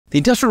The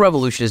Industrial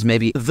Revolution is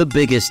maybe the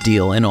biggest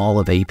deal in all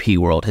of AP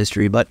world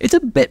history, but it's a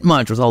bit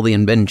much with all the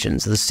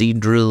inventions, the seed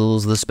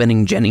drills, the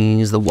spinning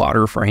jennies, the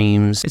water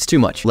frames. It's too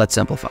much. Let's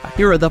simplify.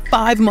 Here are the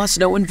 5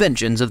 must-know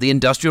inventions of the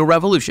Industrial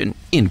Revolution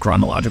in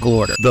chronological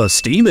order. The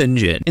steam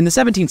engine. In the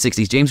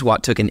 1760s, James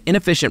Watt took an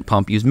inefficient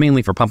pump used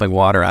mainly for pumping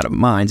water out of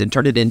mines and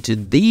turned it into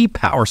the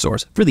power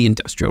source for the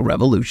Industrial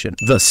Revolution.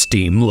 The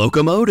steam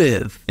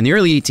locomotive. In the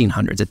early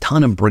 1800s, a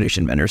ton of British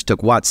inventors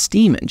took Watt's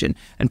steam engine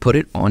and put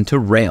it onto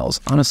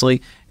rails.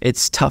 Honestly,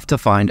 it's tough to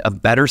find a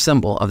better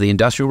symbol of the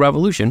Industrial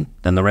Revolution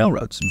than the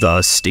railroads.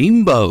 The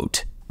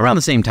steamboat. Around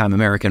the same time,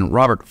 American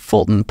Robert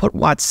Fulton put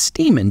Watt's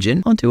steam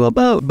engine onto a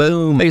boat.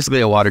 Boom.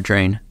 Basically a water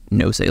train.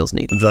 No sails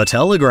needed. The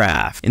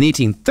telegraph. In the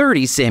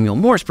 1830s, Samuel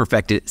Morse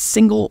perfected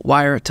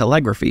single-wire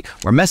telegraphy,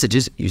 where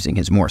messages, using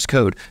his Morse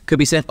code, could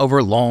be sent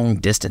over long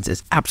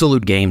distances.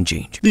 Absolute game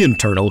change. The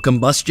internal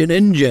combustion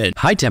engine.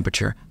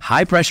 High-temperature,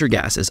 high-pressure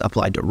gases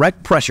apply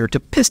direct pressure to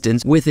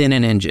pistons within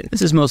an engine.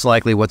 This is most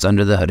likely what's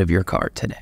under the hood of your car today.